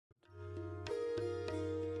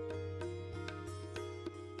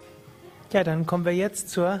Ja, dann kommen wir jetzt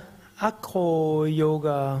zur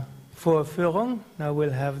Acro-Yoga Vorführung. Now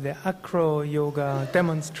we'll have the Acro-Yoga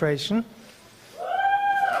demonstration.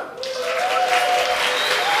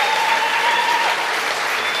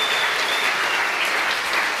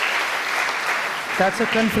 Dazu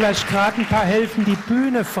können vielleicht gerade ein paar helfen, die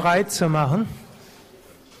Bühne frei zu machen.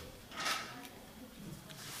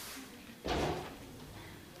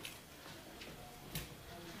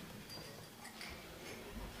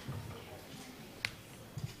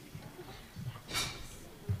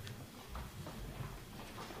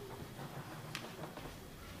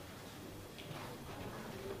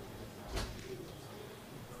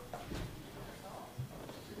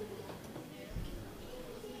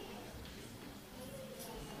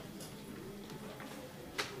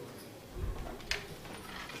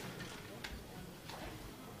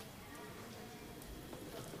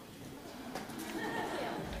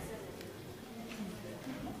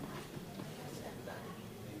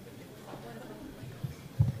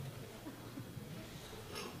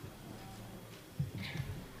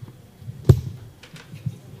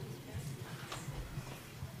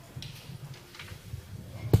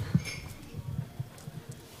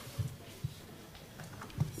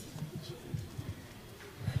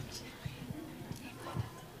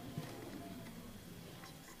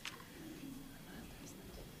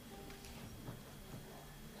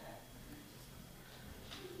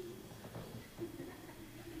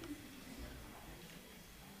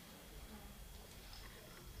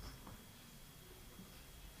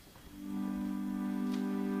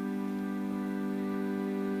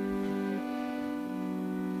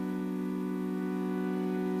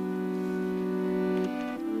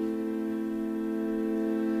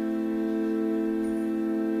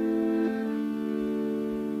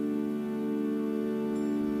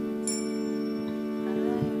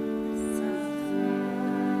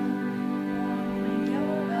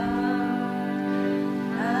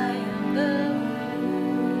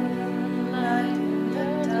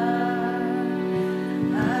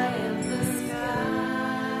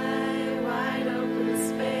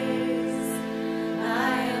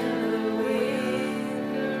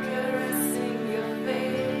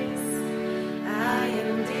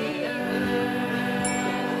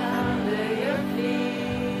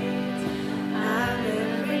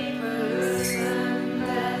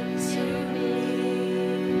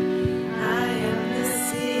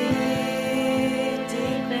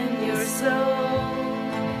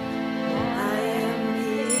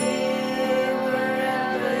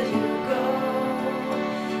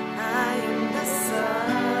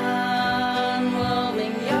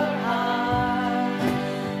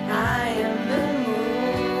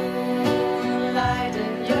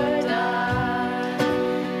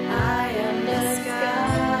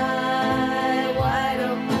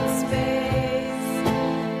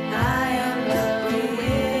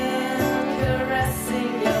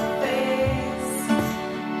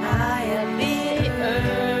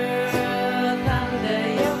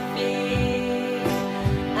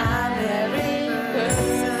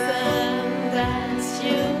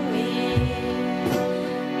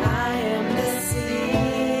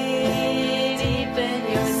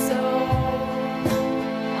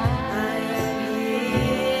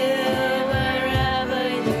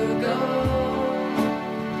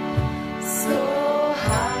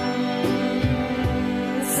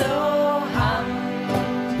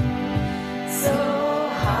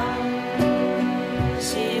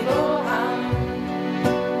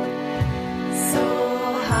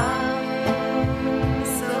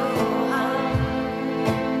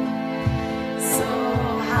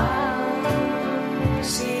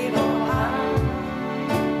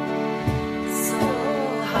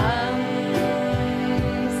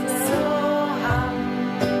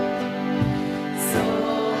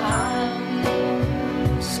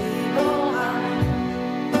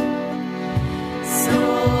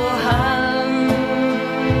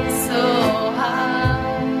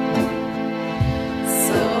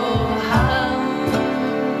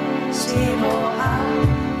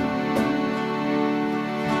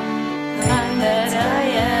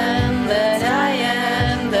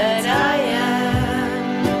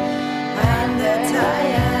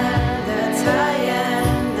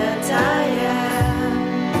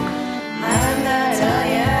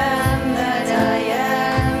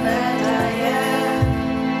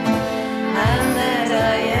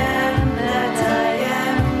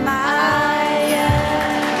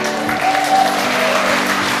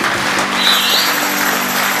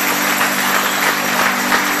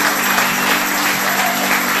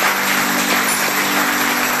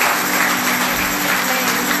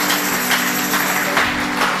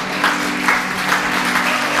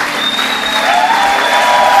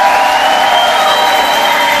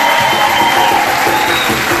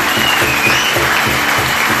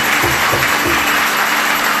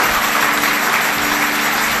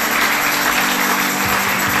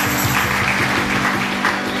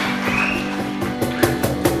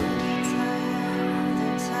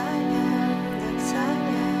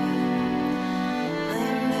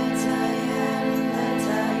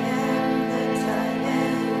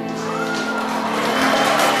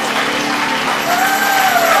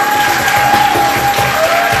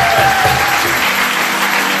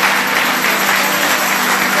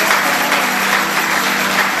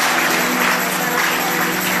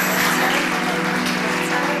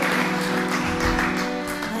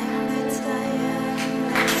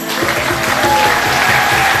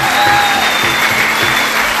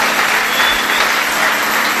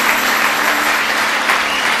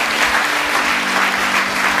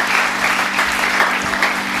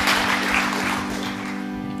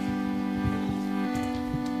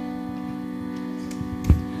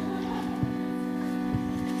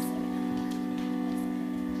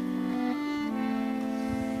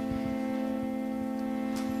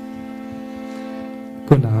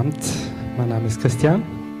 Abend, mein Name ist Christian.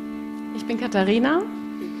 Ich bin Katharina.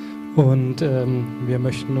 Und wir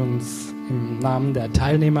möchten uns im Namen der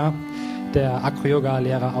Teilnehmer der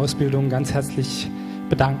Acro-Yoga-Lehrerausbildung ganz herzlich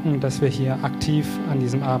bedanken, dass wir hier aktiv an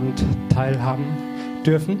diesem Abend teilhaben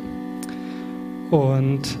dürfen.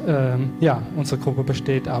 Und unsere Gruppe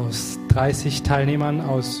besteht aus 30 Teilnehmern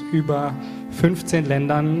aus über 15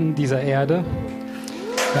 Ländern dieser Erde.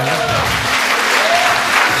 Ja.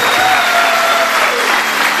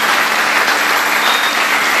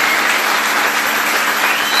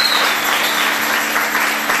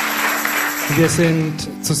 Wir sind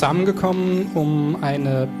zusammengekommen, um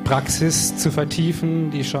eine Praxis zu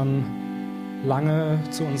vertiefen, die schon lange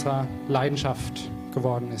zu unserer Leidenschaft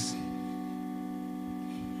geworden ist.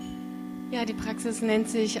 Ja, die Praxis nennt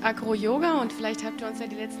sich Acro Yoga und vielleicht habt ihr uns ja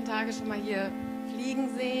die letzten Tage schon mal hier fliegen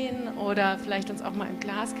sehen oder vielleicht uns auch mal im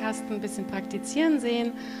Glaskasten ein bisschen praktizieren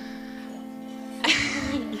sehen.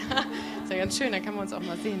 Ja, ist ja ganz schön, da kann man uns auch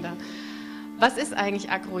mal sehen da. Was ist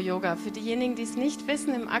eigentlich Acro-Yoga? Für diejenigen, die es nicht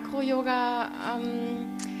wissen, im Acro-Yoga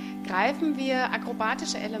greifen wir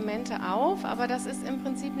akrobatische Elemente auf, aber das ist im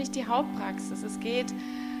Prinzip nicht die Hauptpraxis. Es geht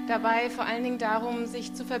dabei vor allen Dingen darum,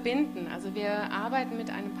 sich zu verbinden. Also wir arbeiten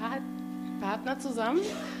mit einem Partner zusammen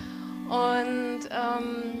und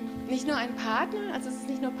nicht nur ein Partner, also es ist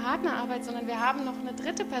nicht nur Partnerarbeit, sondern wir haben noch eine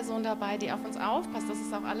dritte Person dabei, die auf uns aufpasst, dass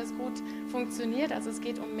es auch alles gut funktioniert. Also es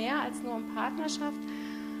geht um mehr als nur um Partnerschaft.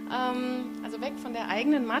 Also weg von der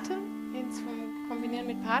eigenen Matte hin zum Kombinieren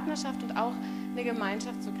mit Partnerschaft und auch eine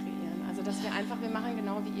Gemeinschaft zu kreieren. Also dass wir machen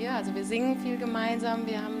genau wie ihr, also wir singen viel gemeinsam,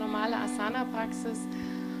 wir haben normale Asana-Praxis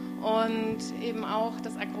und eben auch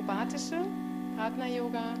das Akrobatische,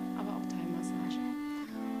 Partner-Yoga, aber auch Thai-Massage.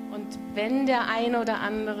 Und wenn der eine oder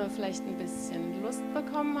andere vielleicht ein bisschen Lust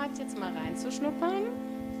bekommen hat, jetzt mal reinzuschnuppern,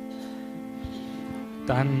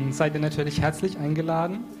 dann seid ihr natürlich herzlich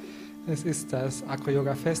eingeladen. Es ist das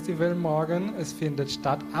Acro-Yoga Festival morgen. Es findet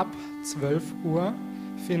statt ab 12 Uhr.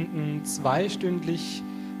 Finden zweistündlich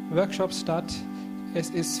Workshops statt. Es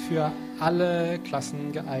ist für alle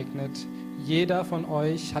Klassen geeignet. Jeder von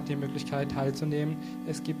euch hat die Möglichkeit teilzunehmen.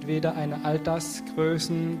 Es gibt weder eine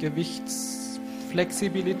Altersgrößen-, Gewichts-,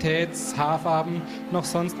 Flexibilitäts-, Haarfarben noch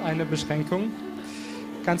sonst eine Beschränkung.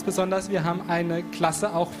 Ganz besonders, wir haben eine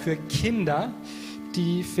Klasse auch für Kinder.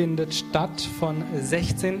 Die findet statt von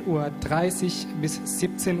 16:30 Uhr bis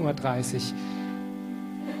 17:30 Uhr.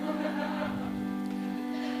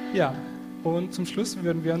 Ja, und zum Schluss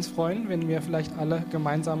würden wir uns freuen, wenn wir vielleicht alle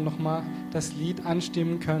gemeinsam nochmal das Lied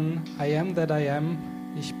anstimmen können. I am that I am.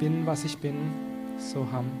 Ich bin, was ich bin. So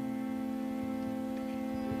ham.